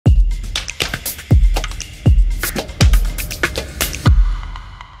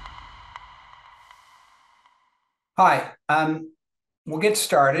Hi, we'll get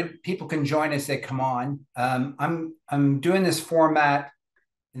started. People can join as they come on. I'm doing this format,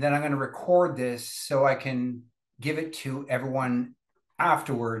 and then I'm going to record this so I can give it to everyone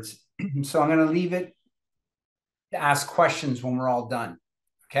afterwards. So I'm going to leave it to ask questions when we're all done.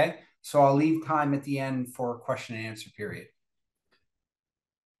 Okay, so I'll leave time at the end for question and answer period.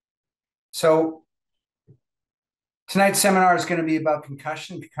 So tonight's seminar is going to be about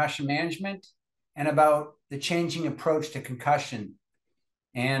concussion management, and about the changing approach to concussion,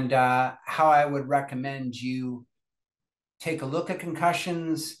 and how I would recommend you take a look at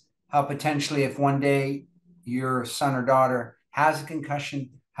concussions, how potentially, if one day your son or daughter has a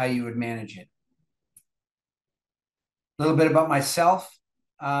concussion, how you would manage it. A little bit about myself.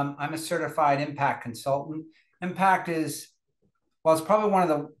 I'm a certified impact consultant. Impact is, well, it's probably one of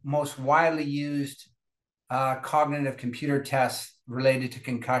the most widely used cognitive computer tests related to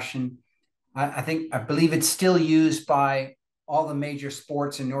concussion. I believe it's still used by all the major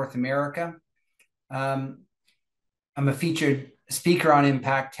sports in North America. Um, I'm a featured speaker on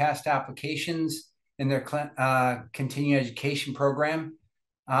impact test applications in their continuing education program.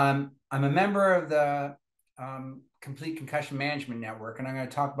 I'm a member of the Complete Concussion Management Network, and I'm going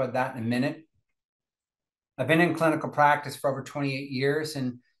to talk about that in a minute. I've been in clinical practice for over 28 years,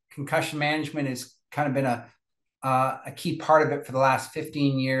 and concussion management has kind of been a key part of it for the last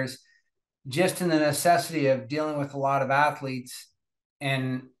 15 years, just in the necessity of dealing with a lot of athletes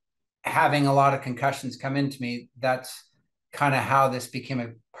and having a lot of concussions come into me. That's kind of how this became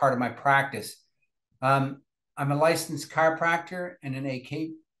a part of my practice. I'm a licensed chiropractor and an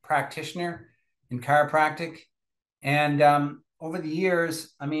AK practitioner in chiropractic. And over the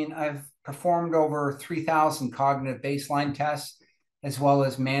years, I've performed over 3,000 cognitive baseline tests, as well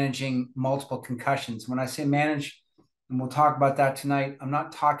as managing multiple concussions. When I say manage, and we'll talk about that tonight, I'm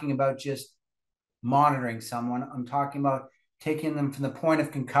not talking about just monitoring someone. I'm talking about taking them from the point of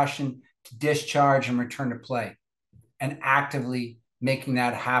concussion to discharge and return to play, and actively making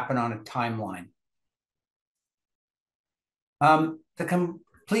that happen on a timeline. The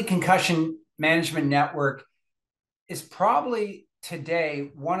Complete Concussion Management Network is probably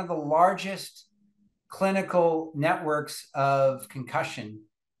today one of the largest clinical networks of concussion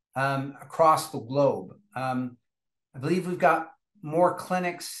across the globe. I believe we've got more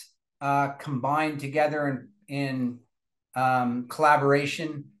clinics combined together in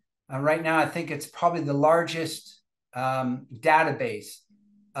collaboration. Right now, I think it's probably the largest database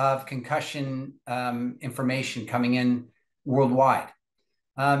of concussion information coming in worldwide.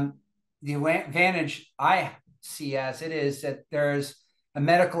 The advantage I see as it is that there's a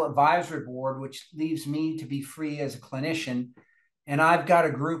medical advisory board, which leaves me to be free as a clinician. And I've got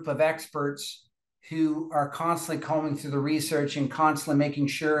a group of experts who are constantly combing through the research and constantly making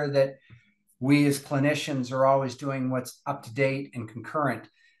sure that we as clinicians are always doing what's up to date and concurrent.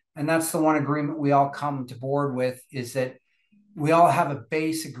 And that's the one agreement we all come to board with, is that we all have a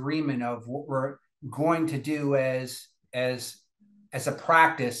base agreement of what we're going to do as a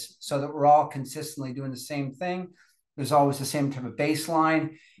practice, so that we're all consistently doing the same thing. There's always the same type of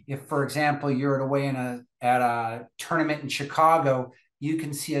baseline. If, for example, you're at a tournament in Chicago, you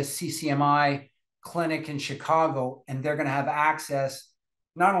can see a CCMI clinic in Chicago, and they're going to have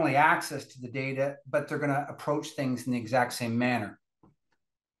not only access to the data, but they're going to approach things in the exact same manner.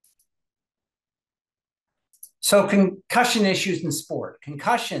 So concussion issues in sport.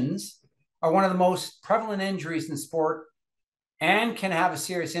 Concussions are one of the most prevalent injuries in sport and can have a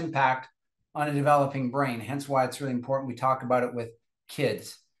serious impact on a developing brain. Hence why it's really important we talk about it with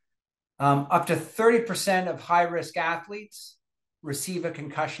kids. Up to 30% of high-risk athletes receive a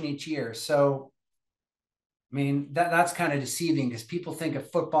concussion each year. So, that's kind of deceiving, because people think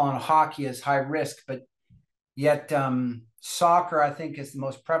of football and hockey as high risk, but yet soccer, I think, is the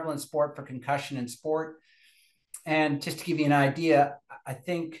most prevalent sport for concussion in sport. And just to give you an idea, I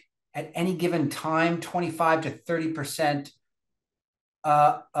think at any given time, 25 to 30%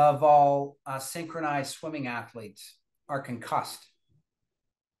 of all synchronized swimming athletes are concussed.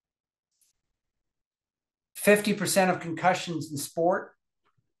 50% of concussions in sport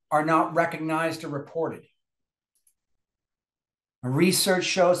are not recognized or reported. Research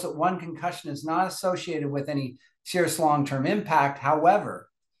shows that one concussion is not associated with any serious long-term impact. However,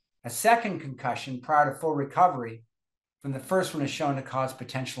 a second concussion prior to full recovery from the first one is shown to cause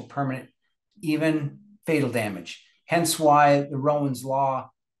potential permanent, even fatal damage. Hence why the Rowan's Law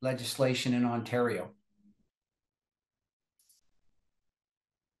legislation in Ontario.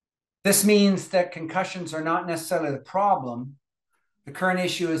 This means that concussions are not necessarily the problem. The current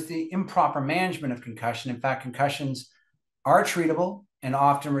issue is the improper management of concussion. In fact, concussions are treatable and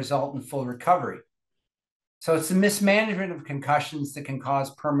often result in full recovery. So it's the mismanagement of concussions that can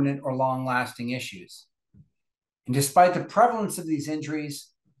cause permanent or long-lasting issues. And despite the prevalence of these injuries,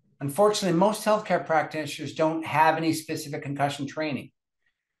 unfortunately, most healthcare practitioners don't have any specific concussion training.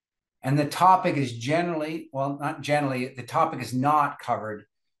 And the topic is generally, well, not generally, the topic is not covered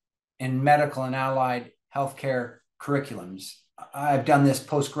in medical and allied healthcare curriculums. I've done this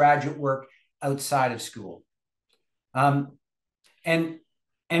postgraduate work outside of school. And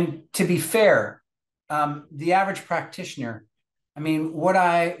to be fair, the average practitioner, I mean, what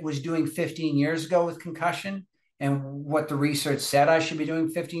I was doing 15 years ago with concussion and what the research said I should be doing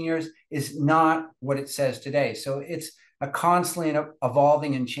 15 years is not what it says today. So it's a constantly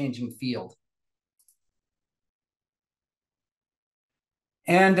evolving and changing field.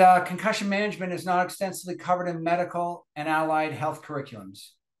 And concussion management is not extensively covered in medical and allied health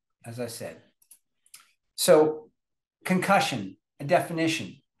curriculums, as I said. So concussion, a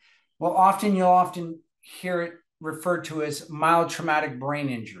definition. Well, you'll hear it referred to as mild traumatic brain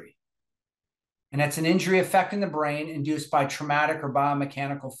injury. And it's an injury affecting the brain induced by traumatic or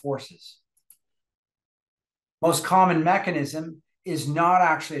biomechanical forces. Most common mechanism is not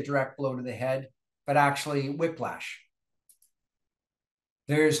actually a direct blow to the head, but actually whiplash.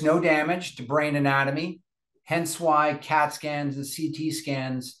 There's no damage to brain anatomy, hence why CAT scans and CT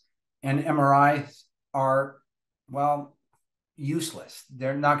scans and MRIs are, well, useless.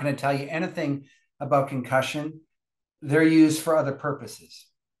 They're not going to tell you anything about concussion. They're used for other purposes.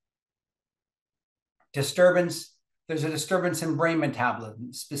 Disturbance, there's a disturbance in brain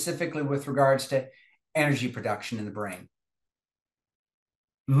metabolism, specifically with regards to energy production in the brain.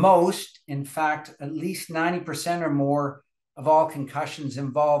 Most, in fact, at least 90% or more of all concussions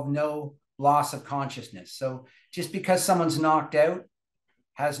involve no loss of consciousness. So just because someone's knocked out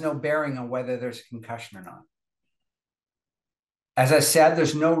has no bearing on whether there's a concussion or not. As I said,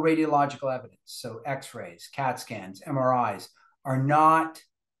 there's no radiological evidence. So X-rays, CAT scans, MRIs are not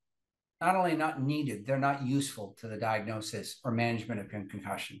only not needed, they're not useful to the diagnosis or management of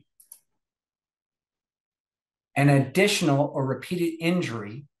concussion. An additional or repeated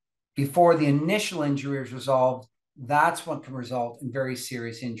injury before the initial injury is resolved, that's what can result in very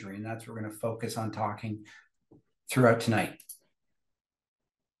serious injury. And that's what we're going to focus on talking throughout tonight.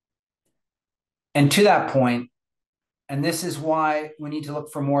 And to that point, and this is why we need to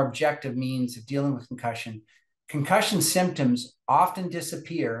look for more objective means of dealing with concussion. Concussion symptoms often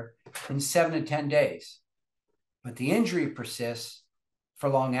disappear in 7 to 10 days, but the injury persists for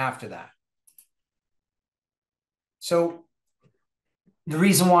long after that. So the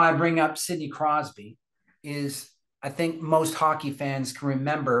reason why I bring up Sidney Crosby is I think most hockey fans can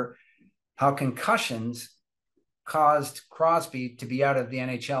remember how concussions caused Crosby to be out of the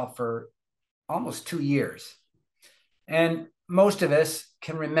NHL for almost 2 years. And most of us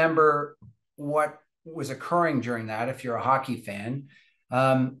can remember what was occurring during that, if you're a hockey fan.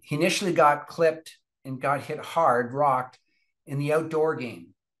 He initially got clipped and got hit hard, rocked, in the outdoor game,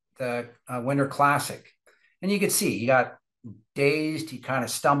 the Winter Classic. And you could see he got dazed. He kind of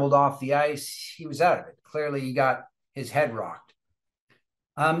stumbled off the ice. He was out of it. Clearly, he got his head rocked.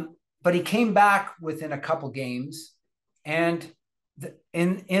 But he came back within a couple games. And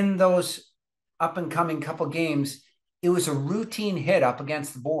in those up-and-coming couple games, it was a routine hit up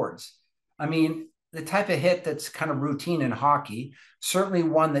against the boards. I mean, the type of hit that's kind of routine in hockey, certainly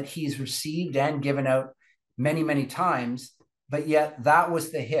one that he's received and given out many, many times, but yet that was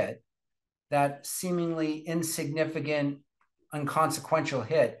the hit, that seemingly insignificant, inconsequential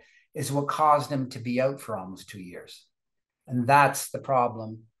hit is what caused him to be out for almost 2 years. And that's the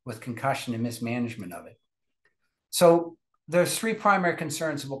problem with concussion and mismanagement of it. So there's 3 primary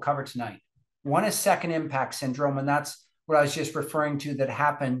concerns that we'll cover tonight. One is second impact syndrome, and that's what I was just referring to that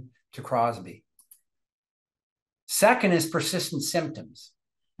happened to Crosby. Second is persistent symptoms,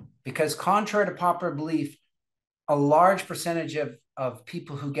 because contrary to popular belief, a large percentage of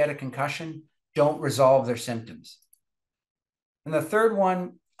people who get a concussion don't resolve their symptoms. And the third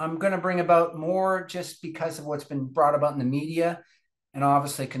one, I'm going to bring about more just because of what's been brought about in the media and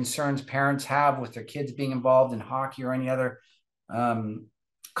obviously concerns parents have with their kids being involved in hockey or any other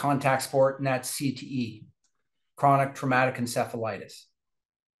contact sport, and that's CTE, chronic traumatic encephalitis.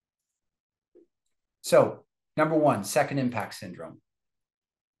 So, number 1, second impact syndrome.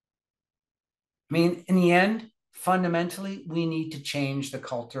 I mean, in the end, fundamentally, we need to change the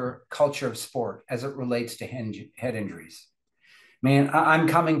culture of sport as it relates to head injuries. I mean, I'm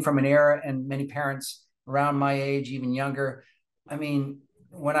coming from an era, and many parents around my age, even younger, I mean,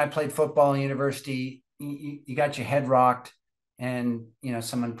 when I played football in university, you got your head rocked, and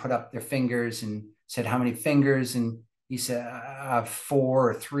someone put up their fingers and said, "How many fingers?" And you said, 4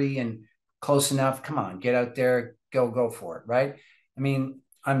 or 3, and close enough. Come on, get out there, go for it, right? I mean,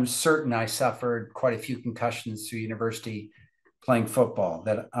 I'm certain I suffered quite a few concussions through university playing football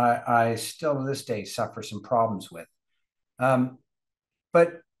that I still to this day suffer some problems with.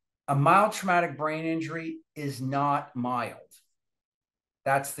 But a mild traumatic brain injury is not mild.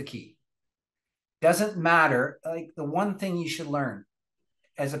 That's the key. Doesn't matter. Like the one thing you should learn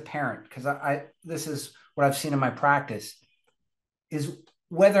as a parent, because this is what I've seen in my practice, is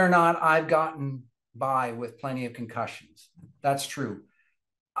whether or not I've gotten by with plenty of concussions. That's true.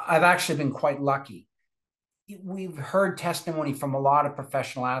 I've actually been quite lucky. We've heard testimony from a lot of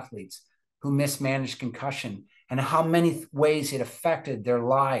professional athletes who mismanaged concussion and how many ways it affected their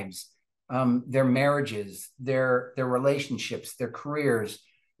lives, their marriages, their relationships, their careers,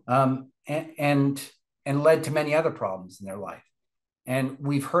 and led to many other problems in their life. And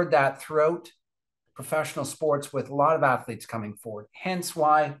we've heard that throughout professional sports with a lot of athletes coming forward. Hence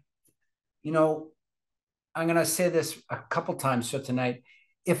why, I'm going to say this a couple times so tonight.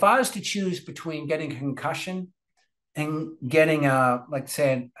 If I was to choose between getting a concussion and getting like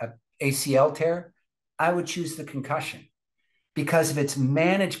say, an ACL tear, I would choose the concussion because if it's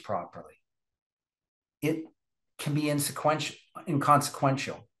managed properly, it can be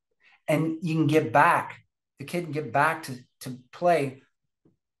inconsequential. And you can get back, the kid can get back to play,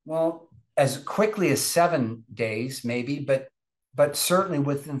 well, as quickly as 7 days, maybe, but certainly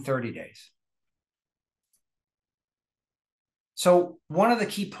within 30 days. So one of the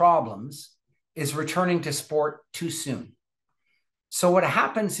key problems is returning to sport too soon. So what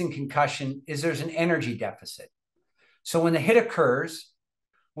happens in concussion is there's an energy deficit. So when the hit occurs,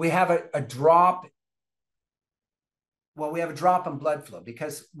 we have a drop. Well, we have a drop in blood flow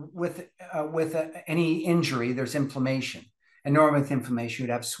because with any injury, there's inflammation. And normally with inflammation,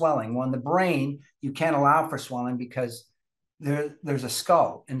 you'd have swelling. Well, in the brain, you can't allow for swelling because there's a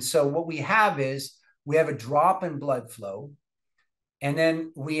skull. And so what we have is we have a drop in blood flow. And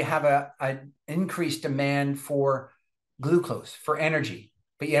then we have an increased demand for glucose, for energy,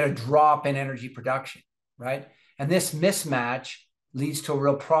 but yet a drop in energy production, right? And this mismatch leads to a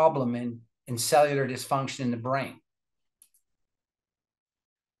real problem in cellular dysfunction in the brain.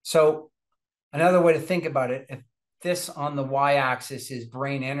 So another way to think about it, if this on the y-axis is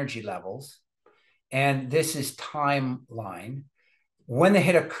brain energy levels, and this is timeline, when the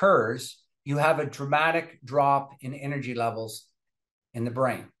hit occurs, you have a dramatic drop in energy levels in the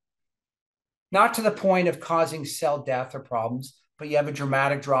brain. Not to the point of causing cell death or problems, but you have a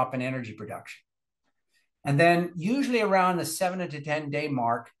dramatic drop in energy production. And then usually around the 7 to 10 day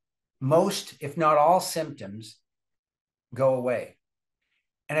mark, most, if not all symptoms go away.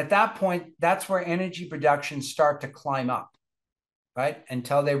 And at that point, that's where energy production start to climb up, right?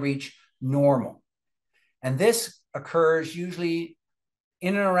 Until they reach normal. And this occurs usually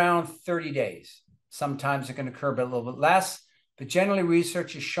in and around 30 days. Sometimes it can occur a little bit less, but generally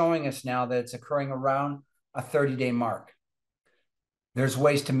research is showing us now that it's occurring around a 30-day mark. There's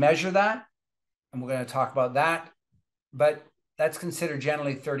ways to measure that, and we're going to talk about that, but that's considered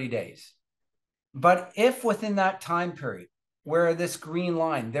generally 30 days. But if within that time period, where this green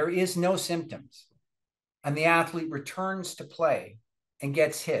line, there is no symptoms, and the athlete returns to play and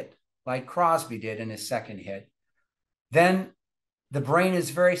gets hit, like Crosby did in his second hit, then the brain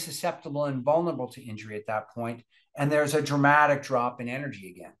is very susceptible and vulnerable to injury at that point, and there's a dramatic drop in energy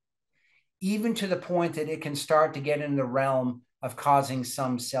again, even to the point that it can start to get in the realm of causing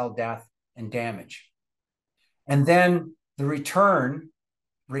some cell death and damage. And then the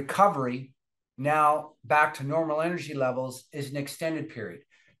recovery, now back to normal energy levels, is an extended period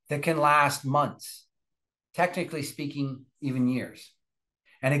that can last months, technically speaking, even years.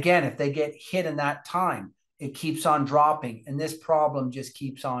 And again, if they get hit in that time, it keeps on dropping, and this problem just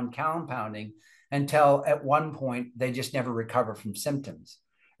keeps on compounding until at one point they just never recover from symptoms.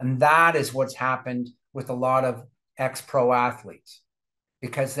 And that is what's happened with a lot of ex-pro athletes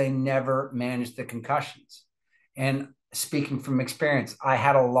because they never managed the concussions. And speaking from experience, I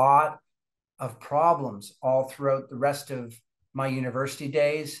had a lot of problems all throughout the rest of my university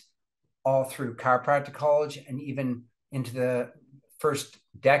days, all through chiropractic college, and even into the first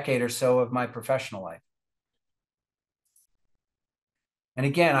decade or so of my professional life. And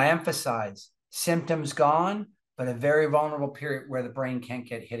again, I emphasize symptoms gone, but a very vulnerable period where the brain can't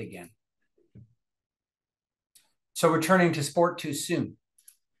get hit again. So returning to sport too soon.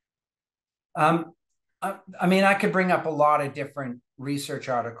 I mean, I could bring up a lot of different research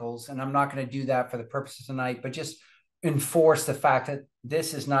articles, and I'm not going to do that for the purpose of tonight, but just enforce the fact that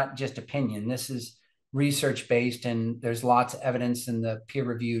this is not just opinion. This is research-based, and there's lots of evidence in the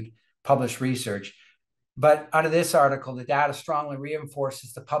peer-reviewed published research. But out of this article, the data strongly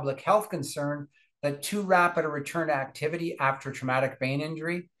reinforces the public health concern that too rapid a return to activity after traumatic brain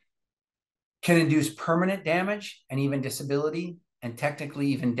injury can induce permanent damage and even disability, and technically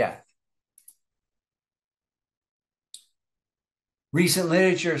even death. Recent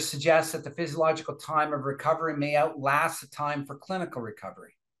literature suggests that the physiological time of recovery may outlast the time for clinical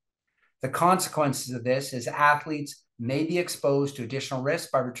recovery. The consequences of this is athletes may be exposed to additional risk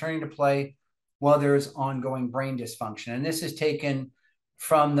by returning to play while there is ongoing brain dysfunction. And this is taken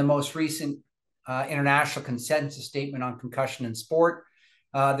from the most recent international consensus statement on concussion in sport.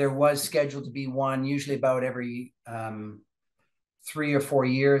 There was scheduled to be one, usually about every 3 or 4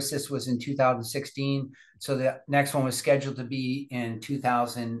 years. This was in 2016. So the next one was scheduled to be in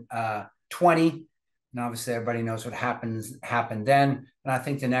 2020. And obviously everybody knows what happened then. And I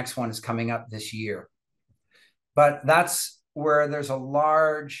think the next one is coming up this year. But that's where there's a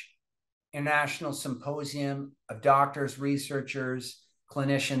large international symposium of doctors, researchers,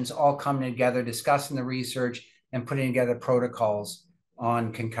 clinicians all coming together, discussing the research and putting together protocols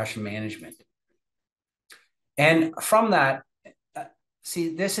on concussion management. And from that,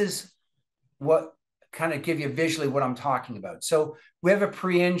 see, this is what kind of give you visually what I'm talking about. So we have a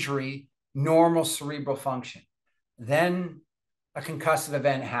pre-injury, normal cerebral function. Then a concussive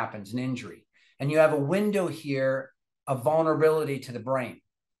event happens, an injury. And you have a window here of vulnerability to the brain.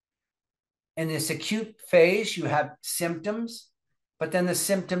 In this acute phase, you have symptoms, but then the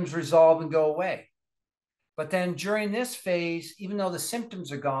symptoms resolve and go away. But then during this phase, even though the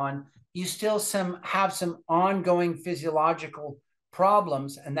symptoms are gone, you still have some ongoing physiological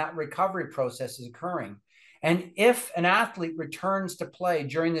problems, and that recovery process is occurring. And if an athlete returns to play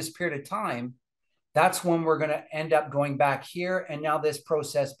during this period of time, that's when we're going to end up going back here. And now this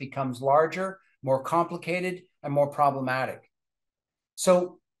process becomes larger, more complicated, and more problematic.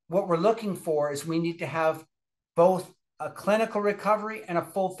 So what we're looking for is we need to have both a clinical recovery and a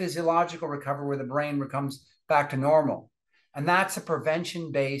full physiological recovery where the brain comes back to normal. And that's a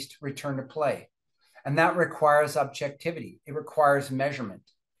prevention-based return to play. And that requires objectivity. It requires measurement.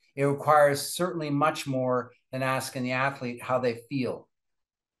 It requires certainly much more than asking the athlete how they feel.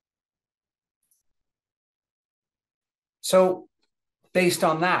 So based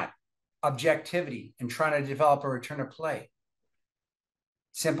on that, objectivity and trying to develop a return to play.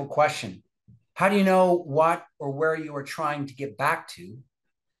 Simple question. How do you know what or where you are trying to get back to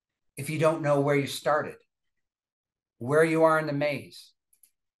if you don't know where you started, where you are in the maze?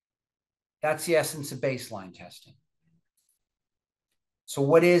 That's the essence of baseline testing. So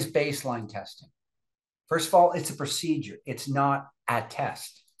what is baseline testing? First of all, it's a procedure. It's not a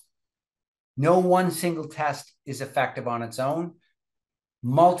test. No one single test is effective on its own.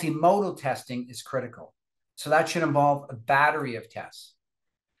 Multimodal testing is critical. So that should involve a battery of tests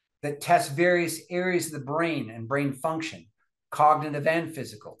that test various areas of the brain and brain function, cognitive and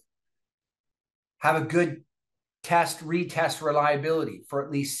physical. Have a good retest reliability for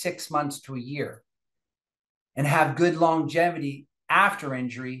at least 6 months to a year, and have good longevity after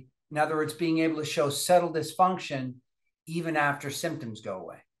injury. In other words, being able to show subtle dysfunction even after symptoms go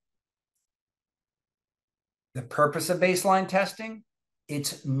away. The purpose of baseline testing,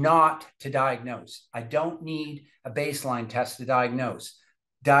 it's not to diagnose. I don't need a baseline test to diagnose.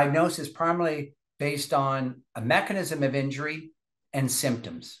 Diagnosis is primarily based on a mechanism of injury and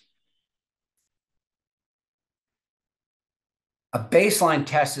symptoms. A baseline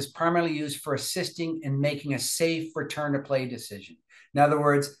test is primarily used for assisting in making a safe return to play decision. In other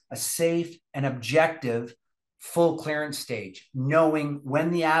words, a safe and objective full clearance stage, knowing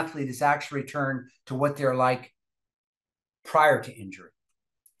when the athlete is actually returned to what they're like prior to injury.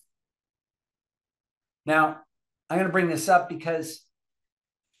 Now, I'm going to bring this up because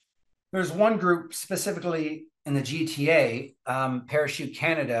there's one group specifically in the GTA, Parachute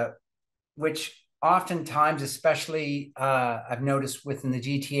Canada, which oftentimes, especially I've noticed within the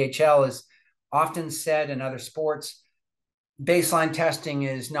GTHL, is often said in other sports, baseline testing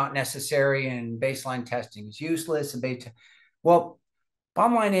is not necessary and baseline testing is useless. Well,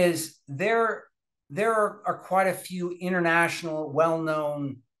 bottom line is there are quite a few international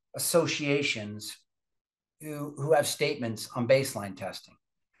well-known associations who have statements on baseline testing.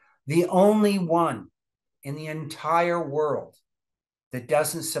 The only one in the entire world that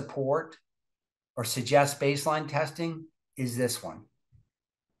doesn't support or suggest baseline testing is this one.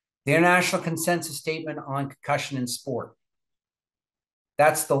 The International Consensus Statement on Concussion in Sport.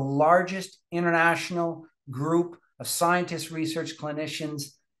 That's the largest international group of scientists, research clinicians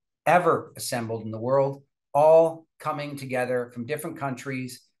ever assembled in the world, all coming together from different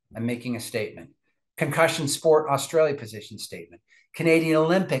countries and making a statement. Concussion Sport Australia position statement, Canadian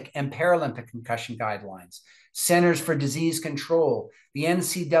Olympic and Paralympic concussion guidelines, Centers for Disease Control, the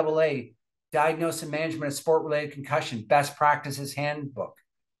NCAA Diagnosis and Management of Sport-Related Concussion Best Practices Handbook,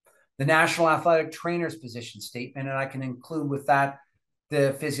 the National Athletic Trainers position statement, and I can include with that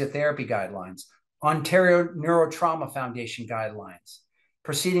the physiotherapy guidelines, Ontario Neurotrauma Foundation guidelines,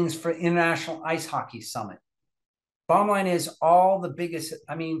 Proceedings for International Ice Hockey Summit. Bottom line is all the biggest,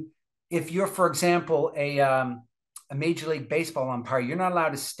 I mean, if you're, for example, a Major League Baseball umpire, you're not allowed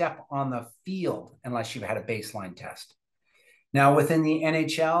to step on the field unless you've had a baseline test. Now, within the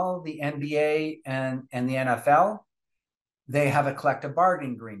NHL, the NBA, and the NFL, they have a collective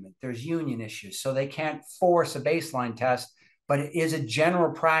bargaining agreement. There's union issues, so they can't force a baseline test, but it is a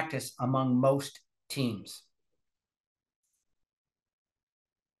general practice among most teams.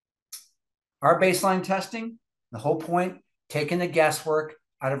 Our baseline testing, the whole point, taking the guesswork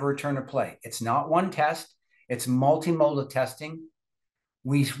out of a return to play. It's not one test, it's multimodal testing.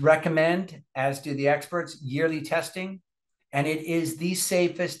 We recommend, as do the experts, yearly testing, and it is the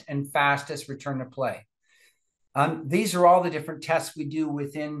safest and fastest return to play. These are all the different tests we do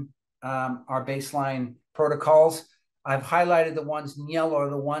within our baseline protocols. I've highlighted the ones in yellow are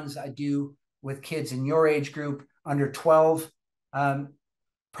the ones I do with kids in your age group under 12,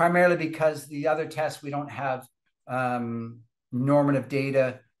 primarily because the other tests we don't have normative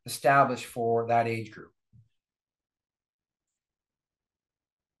data established for that age group.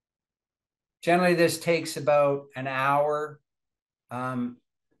 Generally, this takes about an hour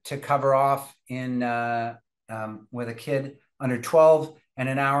to cover off in with a kid under 12, and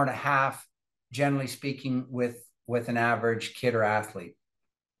an hour and a half, generally speaking, with an average kid or athlete.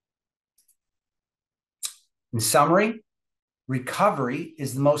 In summary, recovery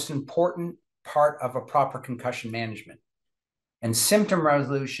is the most important part of a proper concussion management. And symptom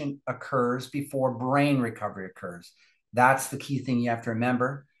resolution occurs before brain recovery occurs. That's the key thing you have to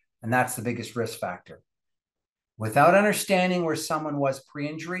remember, and that's the biggest risk factor. Without understanding where someone was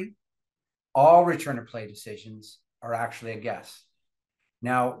pre-injury, all return to play decisions are actually a guess.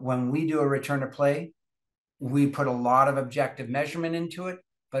 Now, when we do a return to play, we put a lot of objective measurement into it,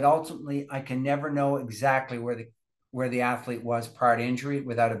 but ultimately I can never know exactly where the athlete was prior to injury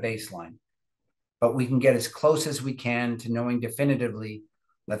without a baseline. But we can get as close as we can to knowing definitively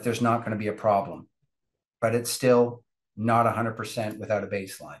that there's not going to be a problem. But it's still not 100% without a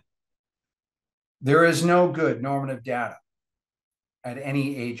baseline. There is no good normative data at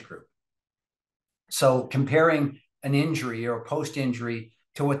any age group. So comparing an injury or post-injury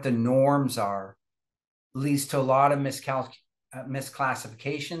to what the norms are leads to a lot of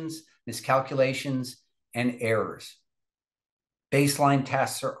misclassifications, miscalculations, and errors. Baseline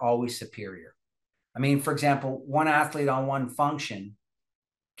tests are always superior. I mean, for example, one athlete on one function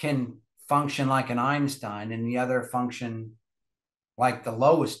can function like an Einstein and the other function like the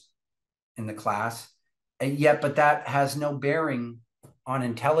lowest in the class, but that has no bearing on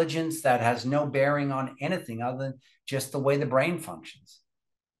intelligence, that has no bearing on anything other than just the way the brain functions.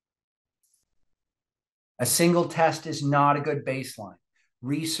 A single test is not a good baseline.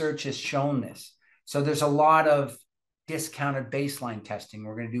 Research has shown this. So there's a lot of discounted baseline testing.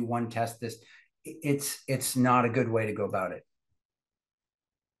 We're going to do one test this. It's not a good way to go about it.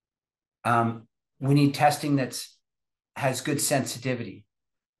 We need testing that has good sensitivity.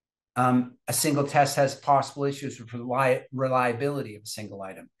 A single test has possible issues with reliability of a single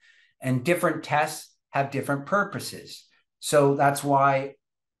item. And different tests have different purposes. So that's why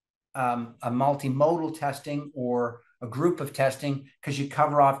a multimodal testing or a group of testing, because you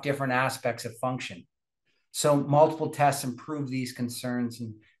cover off different aspects of function. So multiple tests improve these concerns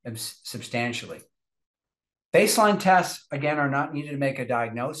substantially. Baseline tests, again, are not needed to make a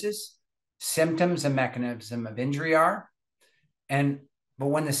diagnosis. Symptoms and mechanism of injury are. But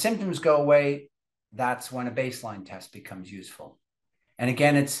when the symptoms go away, that's when a baseline test becomes useful. And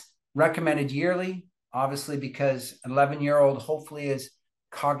again, it's recommended yearly, obviously, because an 11-year-old hopefully is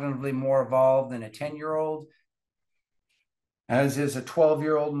cognitively more evolved than a 10-year-old, as is a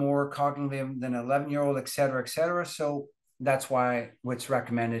 12-year-old more cognitive than an 11-year-old, et cetera, et cetera. So that's why it's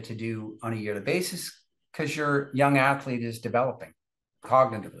recommended to do on a yearly basis, because your young athlete is developing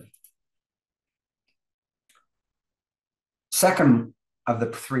cognitively. Second of the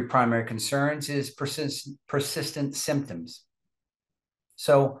three primary concerns is persistent symptoms.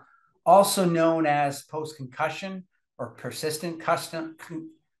 So also known as post-concussion or persistent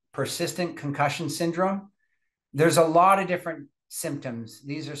concussion syndrome. There's a lot of different symptoms.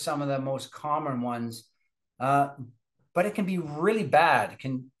 These are some of the most common ones, but it can be really bad.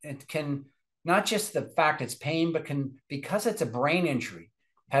 It can not just the fact it's pain, but because it's a brain injury,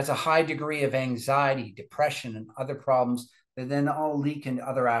 has a high degree of anxiety, depression, and other problems that then all leak into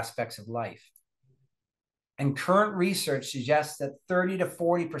other aspects of life. And current research suggests that 30 to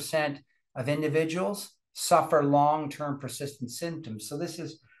 40% of individuals suffer long-term persistent symptoms. So this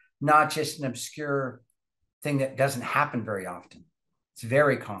is not just an obscure thing that doesn't happen very often. It's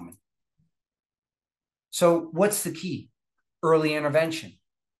very common. So what's the key? Early intervention.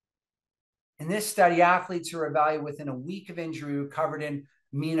 In this study, athletes who are evaluated within a week of injury recovered in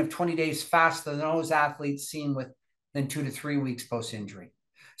a mean of 20 days faster than those athletes seen within 2 to 3 weeks post-injury.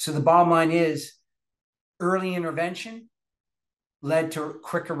 So the bottom line is early intervention led to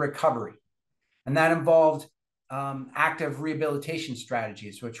quicker recovery. And that involved active rehabilitation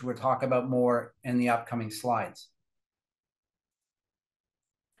strategies, which we'll talk about more in the upcoming slides.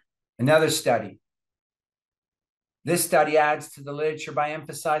 Another study. This study adds to the literature by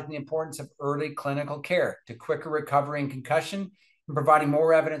emphasizing the importance of early clinical care to quicker recovery and concussion and providing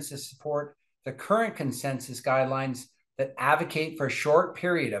more evidence to support the current consensus guidelines that advocate for a short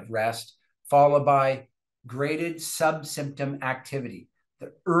period of rest followed by graded subsymptom activity.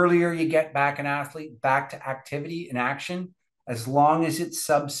 The earlier you get back an athlete back to activity and action, as long as it's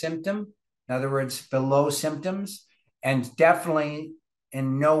subsymptom, in other words, below symptoms, and definitely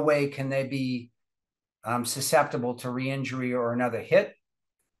in no way can they be susceptible to re-injury or another hit.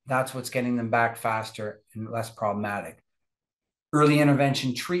 That's what's getting them back faster and less problematic. Early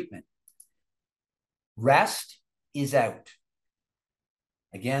intervention treatment. Rest is out.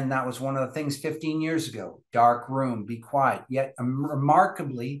 Again, that was one of the things 15 years ago. Dark room, be quiet. Yet,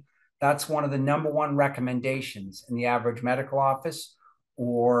 remarkably, that's one of the #1 recommendations in the average medical office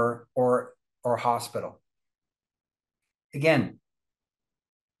or hospital. Again,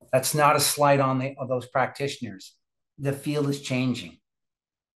 that's not a slight on those practitioners. The field is changing,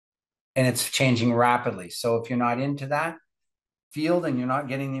 and it's changing rapidly. So if you're not into that field and you're not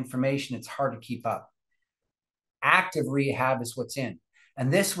getting the information, it's hard to keep up. Active rehab is what's in.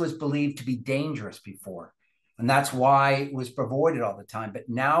 And this was believed to be dangerous before. And that's why it was avoided all the time. But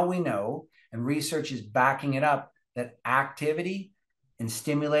now we know, and research is backing it up, that activity and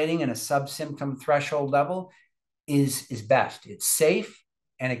stimulating in a subsymptom threshold level is best. It's safe,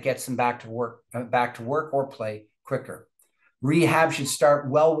 and it gets them back to work or play quicker. Rehab should start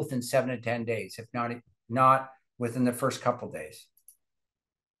well within 7 to 10 days, if not within the first couple of days.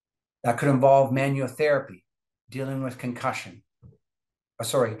 That could involve manual therapy, dealing with concussion.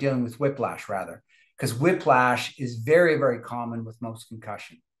 Dealing with whiplash, rather, because whiplash is very, very common with most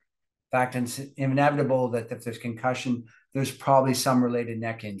concussion. In fact, it's inevitable that if there's concussion, there's probably some related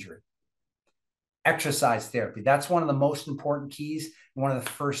neck injury. Exercise therapy. That's one of the most important keys, and one of the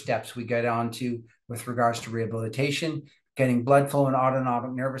first steps we get onto with regards to rehabilitation, getting blood flow and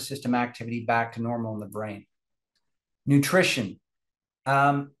autonomic nervous system activity back to normal in the brain. Nutrition.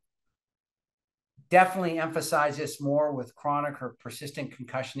 Definitely emphasize this more with chronic or persistent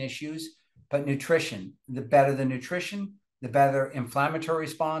concussion issues, but nutrition, the better the nutrition, the better inflammatory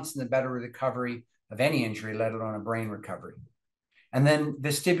response, and the better recovery of any injury, let alone a brain recovery. And then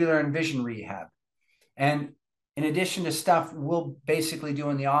vestibular and vision rehab. And in addition to stuff we'll basically do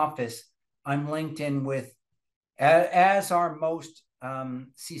in the office, I'm linked in with, as are most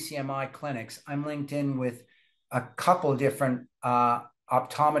CCMI clinics, I'm linked in with a couple of different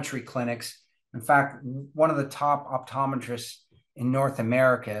optometry clinics. In fact, one of the top optometrists in North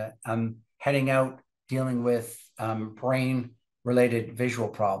America, heading out dealing with brain-related visual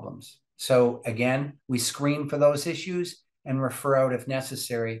problems. So again, we screen for those issues and refer out if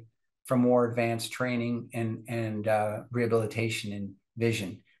necessary for more advanced training and rehabilitation in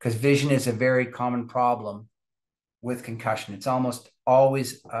vision, because vision is a very common problem with concussion. It's almost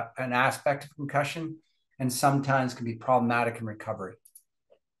always an aspect of concussion, and sometimes can be problematic in recovery.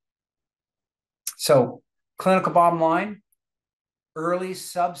 So clinical bottom line, early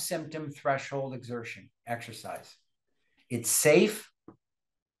subsymptom threshold exertion, exercise. It's safe,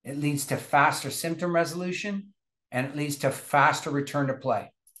 it leads to faster symptom resolution, and it leads to faster return to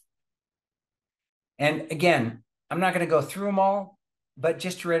play. And again, I'm not going to go through them all, but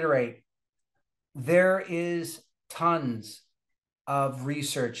just to reiterate, there is tons of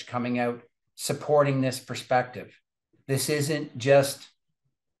research coming out supporting this perspective. This isn't just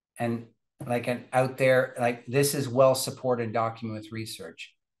out there, like this is well supported, documented with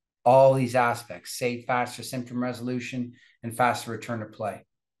research. All these aspects, safe, faster symptom resolution, and faster return to play.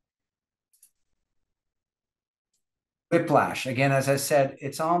 Whiplash, again, as I said,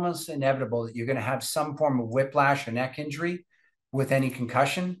 it's almost inevitable that you're going to have some form of whiplash or neck injury with any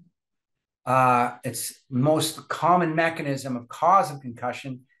concussion. It's most common mechanism of cause of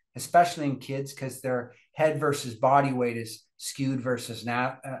concussion especially in kids, because their head versus body weight is skewed versus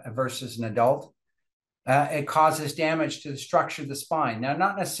an adult. It causes damage to the structure of the spine. Now,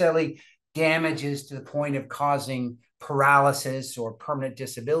 not necessarily damages to the point of causing paralysis or permanent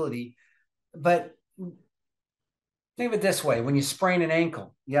disability, but think of it this way. When you sprain an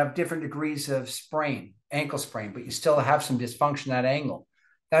ankle, you have different degrees of ankle sprain, but you still have some dysfunction at that angle.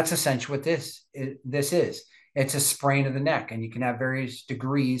 That's essentially what this is. It's a sprain of the neck, and you can have various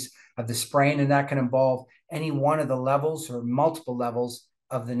degrees of the sprain, and that can involve any one of the levels or multiple levels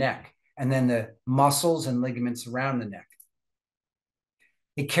of the neck, and then the muscles and ligaments around the neck.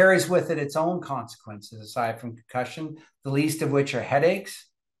 It carries with it its own consequences aside from concussion, the least of which are headaches,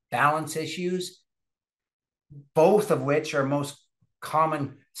 balance issues, both of which are most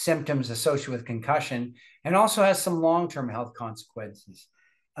common symptoms associated with concussion, and also has some long-term health consequences.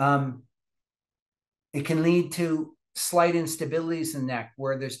 It can lead to slight instabilities in the neck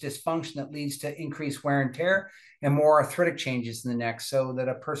where there's dysfunction that leads to increased wear and tear and more arthritic changes in the neck, so that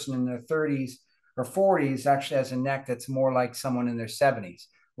a person in their 30s or 40s actually has a neck that's more like someone in their 70s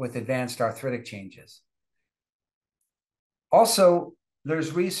with advanced arthritic changes. Also,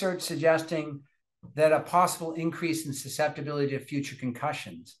 there's research suggesting that a possible increase in susceptibility to future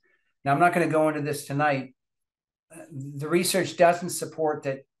concussions. Now, I'm not going to go into this tonight. The research doesn't support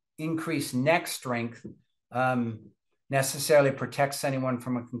that increased neck strength necessarily protects anyone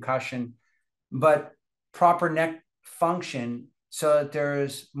from a concussion, but proper neck function so that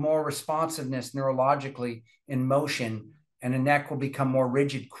there's more responsiveness neurologically in motion and the neck will become more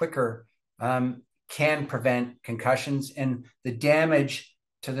rigid quicker can prevent concussions, and the damage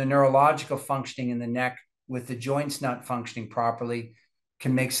to the neurological functioning in the neck with the joints not functioning properly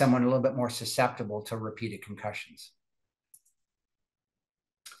can make someone a little bit more susceptible to repeated concussions.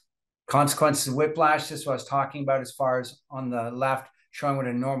 Consequences of whiplash, this is what I was talking about as far as on the left, showing what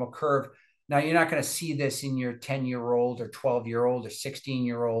a normal curve. Now, you're not going to see this in your 10-year-old or 12-year-old or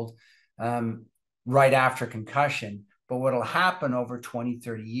 16-year-old right after concussion, but what will happen over 20,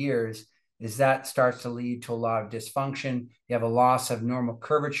 30 years is that starts to lead to a lot of dysfunction. You have a loss of normal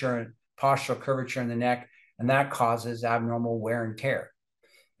curvature, postural curvature in the neck, and that causes abnormal wear and tear.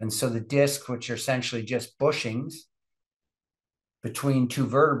 And so the discs, which are essentially just bushings between two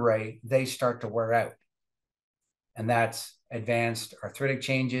vertebrae, they start to wear out. And that's advanced arthritic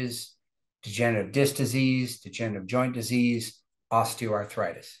changes, degenerative disc disease, degenerative joint disease,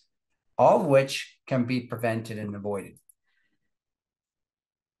 osteoarthritis, all of which can be prevented and avoided.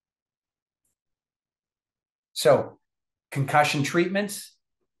 So concussion treatments,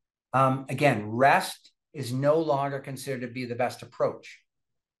 again, rest is no longer considered to be the best approach.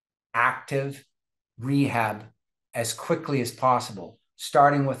 Active rehab as quickly as possible,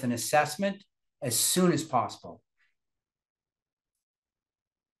 starting with an assessment as soon as possible.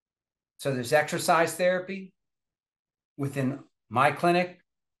 So there's exercise therapy within my clinic,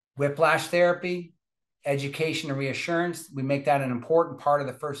 whiplash therapy, education and reassurance. We make that an important part of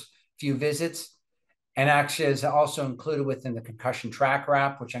the first few visits, and actually is also included within the concussion tracker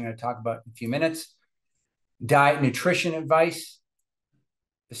app, which I'm going to talk about in a few minutes. Diet, nutrition advice,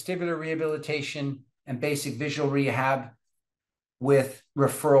 vestibular rehabilitation, and basic visual rehab with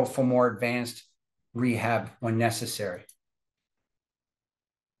referral for more advanced rehab when necessary.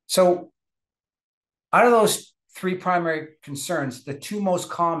 So out of those three primary concerns, the two most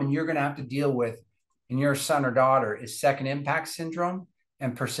common you're going to have to deal with in your son or daughter is second impact syndrome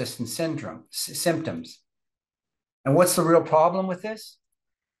and persistent syndrome symptoms. And what's the real problem with this?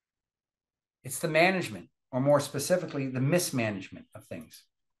 It's the management, or more specifically, the mismanagement of things.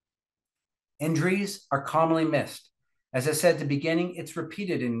 Injuries are commonly missed. As I said at the beginning, it's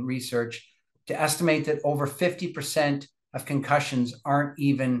repeated in research to estimate that over 50% of concussions aren't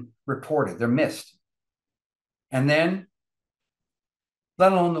even reported. They're missed. And then,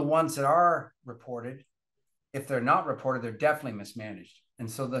 let alone the ones that are reported, if they're not reported, they're definitely mismanaged. And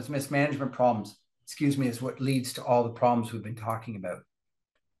so those mismanagement problems, is what leads to all the problems we've been talking about.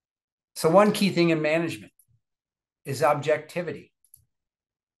 So one key thing in management is objectivity.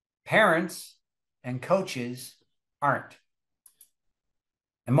 Parents and coaches aren't.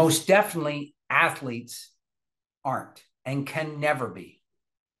 And most definitely athletes aren't and can never be.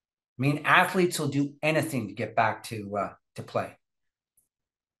 I mean, athletes will do anything to get back to play.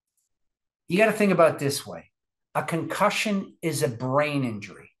 You got to think about it this way. A concussion is a brain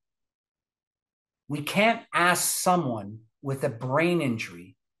injury. We can't ask someone with a brain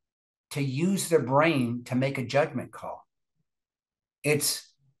injury to use their brain to make a judgment call. It's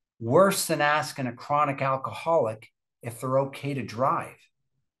worse than asking a chronic alcoholic if they're okay to drive.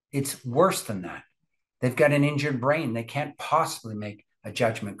 It's worse than that. They've got an injured brain. They can't possibly make a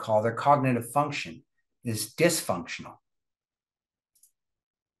judgment call. Their cognitive function is dysfunctional.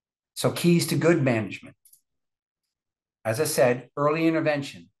 So keys to good management. As I said, early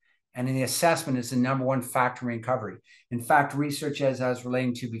intervention and in the assessment is the number one factor in recovery. In fact, research, as I was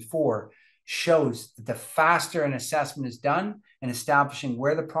relating to before, shows that the faster an assessment is done and establishing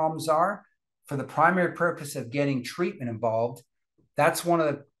where the problems are for the primary purpose of getting treatment involved, that's one of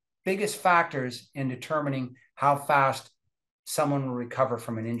the biggest factors in determining how fast someone will recover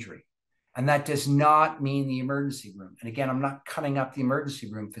from an injury. And that does not mean the emergency room. And again, I'm not cutting up the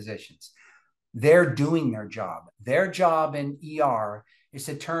emergency room physicians. They're doing their job. Their job in ER is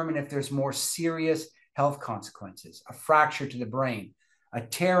to determine if there's more serious health consequences, a fracture to the brain, a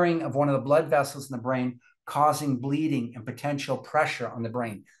tearing of one of the blood vessels in the brain causing bleeding and potential pressure on the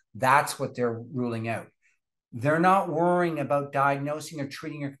brain. That's what they're ruling out. They're not worrying about diagnosing or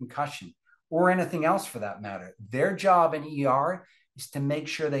treating a concussion or anything else for that matter. Their job in ER is to make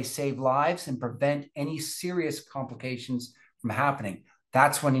sure they save lives and prevent any serious complications from happening.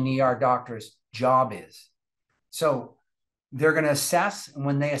 That's what an ER doctor's job is. So they're going to assess, and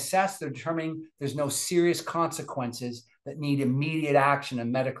when they assess, they're determining there's no serious consequences that need immediate action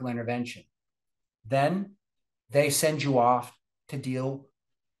and medical intervention. Then they send you off to deal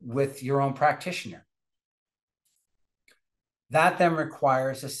with your own practitioner. That then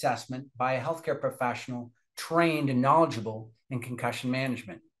requires assessment by a healthcare professional trained and knowledgeable in concussion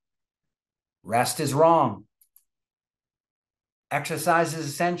management. Rest is wrong. Exercise is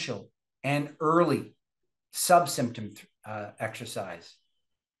essential and early subsymptom exercise,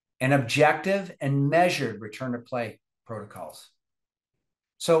 and objective and measured return to play protocols.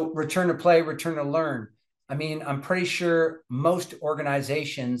 So return to play, return to learn. I mean, I'm pretty sure most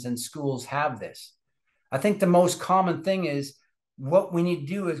organizations and schools have this. I think the most common thing is what we need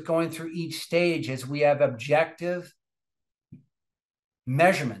to do is going through each stage is we have objective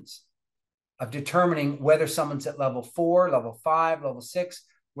measurements of determining whether someone's at level 4, level 5, level 6,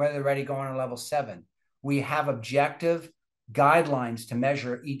 whether they're ready to go on to level 7. We have objective guidelines to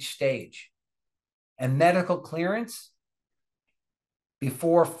measure each stage. And medical clearance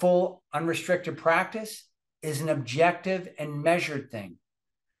before full unrestricted practice is an objective and measured thing,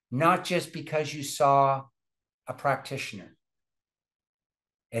 not just because you saw a practitioner.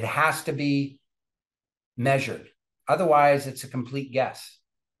 It has to be measured. Otherwise, it's a complete guess.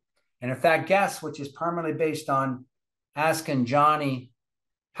 And if that guess, which is primarily based on asking Johnny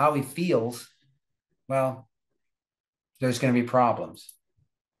how he feels, well, there's going to be problems.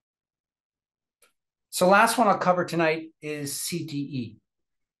 So last one I'll cover tonight is CTE.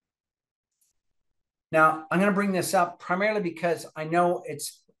 Now, I'm going to bring this up primarily because I know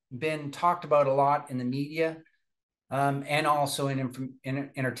it's been talked about a lot in the media and also in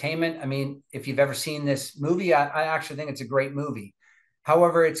entertainment. I mean, if you've ever seen this movie, I actually think it's a great movie.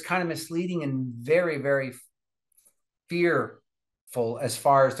 However, it's kind of misleading and very, very fearful as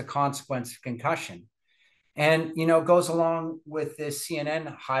far as the consequence of concussion. And, you know, it goes along with this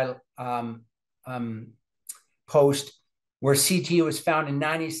CNN post where CTE was found in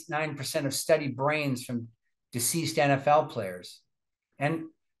 99% of studied brains from deceased NFL players. And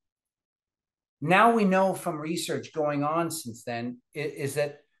now we know from research going on since then is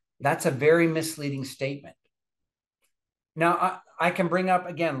that that's a very misleading statement. Now, I can bring up,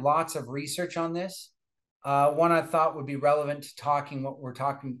 again, lots of research on this. One I thought would be relevant to talking what we're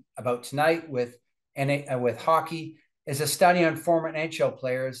talking about tonight with hockey is a study on former NHL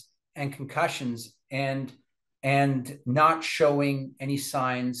players and concussions and not showing any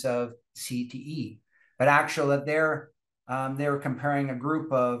signs of CTE, but actually that they were comparing a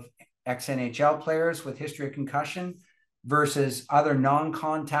group of ex-NHL players with history of concussion versus other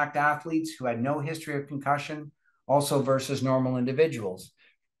non-contact athletes who had no history of concussion, also versus normal individuals,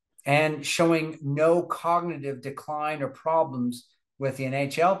 and showing no cognitive decline or problems with the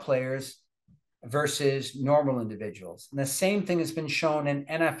NHL players versus normal individuals. And the same thing has been shown in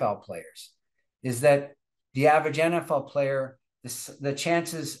NFL players, is that the average NFL player, the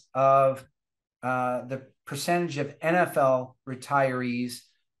chances of the percentage of NFL retirees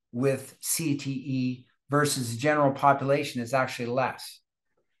with CTE versus the general population is actually less.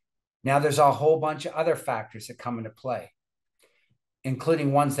 Now, there's a whole bunch of other factors that come into play,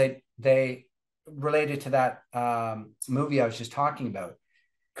 including ones that they related to that movie I was just talking about,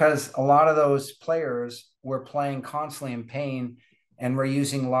 because a lot of those players were playing constantly in pain and were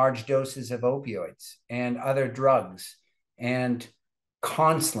using large doses of opioids and other drugs and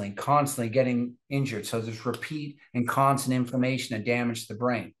constantly getting injured. So there's repeat and constant inflammation and damage to the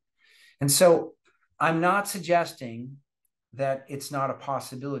brain. And so I'm not suggesting that it's not a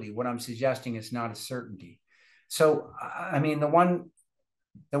possibility. What I'm suggesting is not a certainty. So, I mean, the one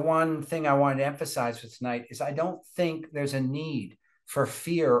the one thing I wanted to emphasize with tonight is I don't think there's a need for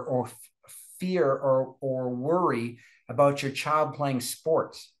fear or worry about your child playing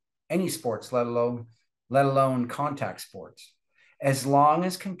sports, any sports, let alone contact sports. As long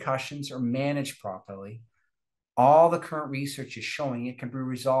as concussions are managed properly, all the current research is showing it can be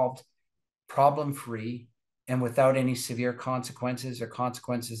resolved problem-free and without any severe consequences or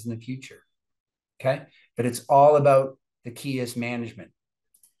consequences in the future. Okay. But it's all about, the key is management.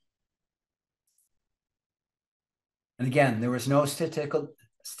 And again, there was no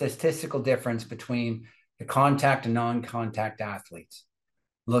statistical difference between the contact and non-contact athletes,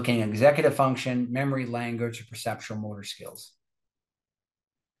 looking at executive function, memory, language, or perceptual motor skills.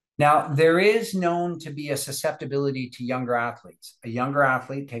 Now, there is known to be a susceptibility to younger athletes. A younger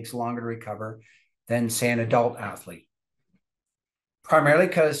athlete takes longer to recover than, say, an adult athlete, primarily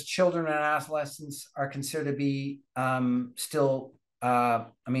because children and adolescents are considered to be still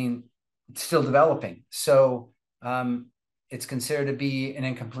developing. So it's considered to be an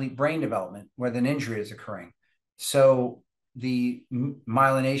incomplete brain development where an injury is occurring. So the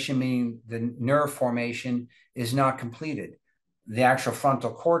myelination, meaning the nerve formation, is not completed. The actual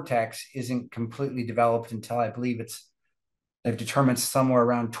frontal cortex isn't completely developed until, I believe they've determined, somewhere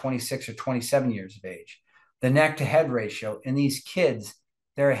around 26 or 27 years of age. The neck to head ratio in these kids,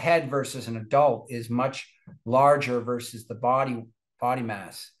 their head versus an adult is much larger versus the body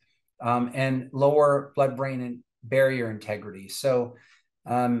mass, and lower blood-brain barrier integrity. So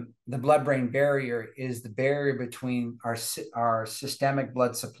the blood-brain barrier is the barrier between our systemic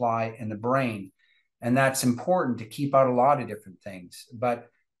blood supply and the brain. And that's important to keep out a lot of different things. But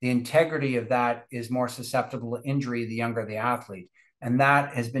the integrity of that is more susceptible to injury the younger the athlete. And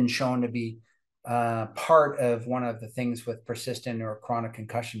that has been shown to be part of one of the things with persistent or chronic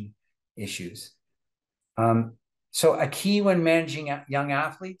concussion issues. So a key when managing young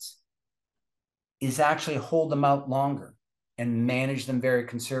athletes is actually hold them out longer and manage them very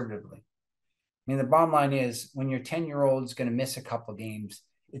conservatively. I mean, the bottom line is, when your 10-year-old is going to miss a couple of games,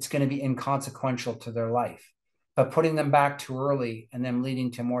 it's going to be inconsequential to their life. But putting them back too early and then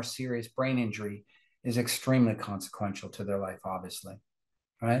leading to more serious brain injury is extremely consequential to their life, obviously.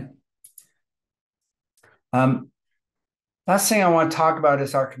 Right? Last thing I want to talk about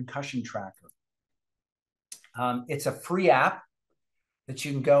is our concussion tracker. It's a free app that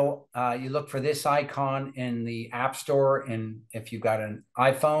you can go, you look for this icon in the App Store, and if you've got an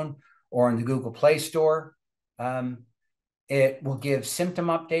iPhone, or in the Google Play Store. It will give symptom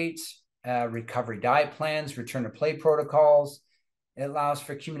updates, recovery diet plans, return to play protocols. It allows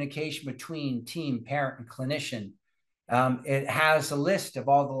for communication between team, parent, and clinician. It has a list of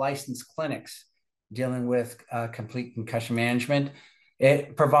all the licensed clinics dealing with complete concussion management.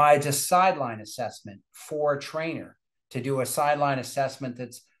 It provides a sideline assessment for a trainer to do a sideline assessment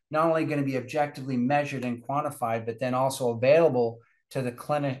that's not only going to be objectively measured and quantified, but then also available to the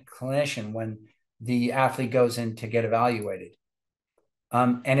clinician when the athlete goes in to get evaluated.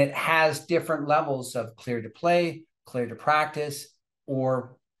 And it has different levels of clear to play, clear to practice,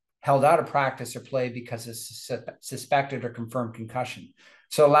 or held out of practice or play because of suspected or confirmed concussion.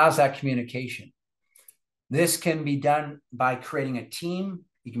 So it allows that communication. This can be done by creating a team.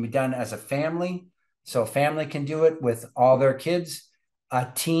 It can be done as a family. So a family can do it with all their kids. A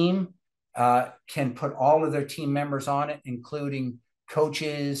team can put all of their team members on it, including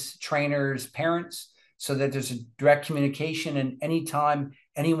coaches, trainers, parents, so that there's a direct communication. And anytime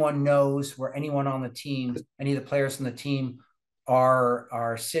anyone knows where anyone on the team, any of the players on the team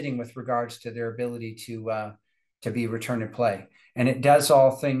are sitting with regards to their ability to be returned to play. And it does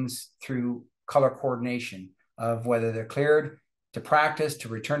all things through color coordination of whether they're cleared to practice, to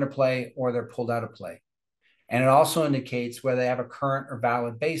return to play, or they're pulled out of play. And it also indicates whether they have a current or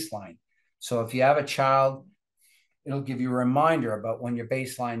valid baseline. So if you have a child, it'll give you a reminder about when your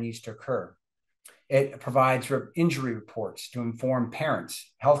baseline needs to occur. It provides injury reports to inform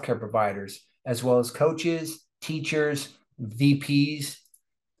parents, healthcare providers, as well as coaches, teachers, VPs.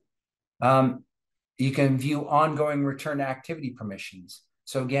 You can view ongoing return to activity permissions.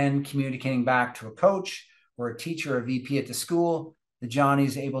 So again, communicating back to a coach or a teacher or VP at the school, the Johnny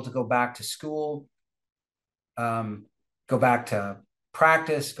is able to go back to school, go back to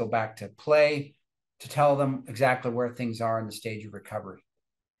practice, go back to play, to tell them exactly where things are in the stage of recovery.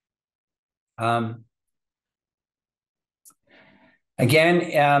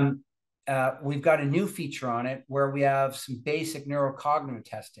 Again, we've got a new feature on it where we have some basic neurocognitive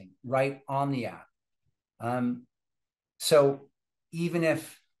testing right on the app. So even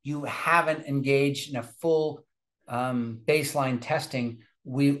if you haven't engaged in a full baseline testing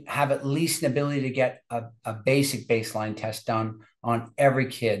we have at least an ability to get a basic baseline test done on every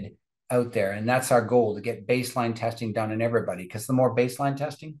kid out there. And that's our goal, to get baseline testing done in everybody, because the more baseline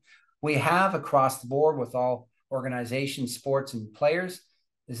testing we have across the board with all organizations, sports, and players,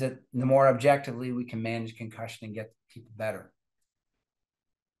 is that the more objectively we can manage concussion and get people better.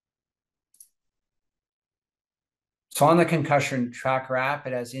 So on the Concussion Tracker app,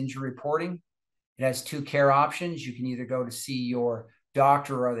 it has injury reporting. It has 2 care options. You can either go to see your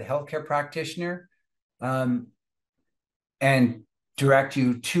doctor or the healthcare practitioner and direct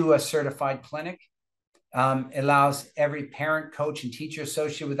you to a certified clinic. It allows every parent, coach, and teacher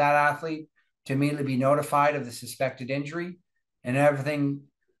associated with that athlete to immediately be notified of the suspected injury, and everything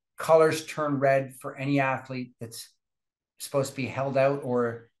colors turn red for any athlete that's supposed to be held out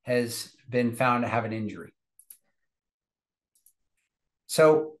or has been found to have an injury.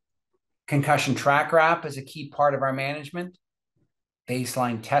 So Concussion Tracker app is a key part of our management,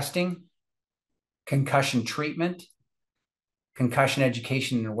 baseline testing, concussion treatment, concussion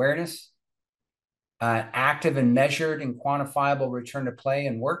education and awareness, active and measured and quantifiable return to play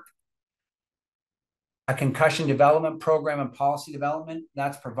and work, a concussion development program and policy development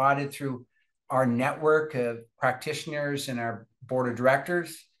that's provided through our network of practitioners and our board of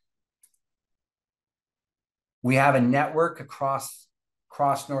directors. We have a network across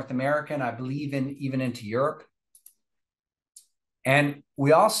North America, and I believe even into Europe. And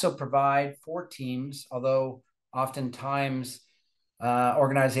we also provide for teams, although oftentimes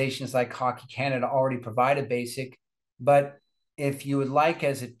organizations like Hockey Canada already provide a basic, but if you would like,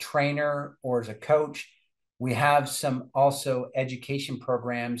 as a trainer or as a coach, we have some also education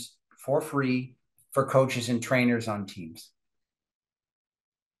programs for free for coaches and trainers on teams.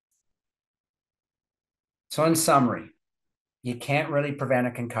 So in summary, you can't really prevent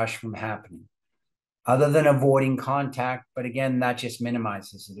a concussion from happening other than avoiding contact. But again, that just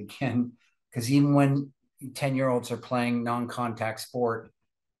minimizes it again, because even when 10-year-olds are playing non-contact sport,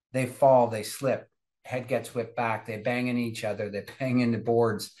 they fall, they slip, head gets whipped back, they bang into each other, they bang into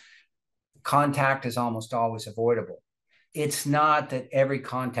boards. Contact is almost always avoidable. It's not that every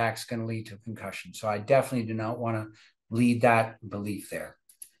contact is going to lead to a concussion. So I definitely do not want to lead that belief there.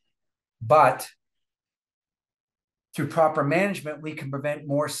 But through proper management, we can prevent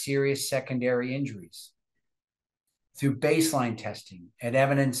more serious secondary injuries through baseline testing and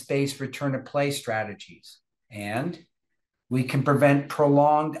evidence-based return to play strategies. And we can prevent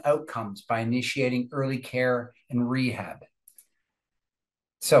prolonged outcomes by initiating early care and rehab.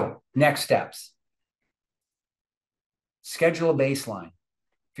 So next steps. Schedule a baseline.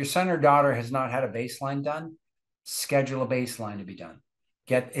 If your son or daughter has not had a baseline done, schedule a baseline to be done.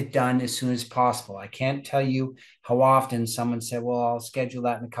 Get it done as soon as possible. I can't tell you how often someone said, well, I'll schedule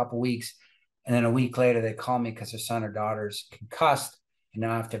that in a couple of weeks. And then a week later, they call me because their son or daughter's concussed, and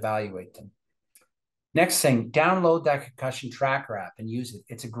now I have to evaluate them. Next thing, download that Concussion Tracker app and use it.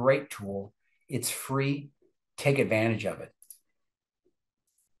 It's a great tool. It's free. Take advantage of it.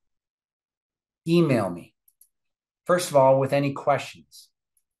 Email me, first of all, with any questions.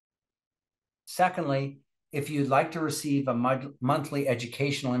 Secondly, if you'd like to receive a monthly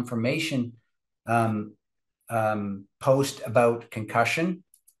educational information post about concussion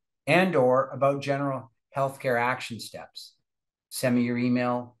and or about general healthcare action steps, send me your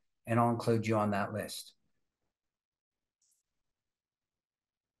email and I'll include you on that list.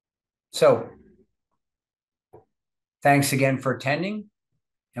 So thanks again for attending,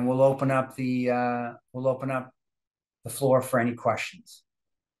 and we'll open up the floor for any questions.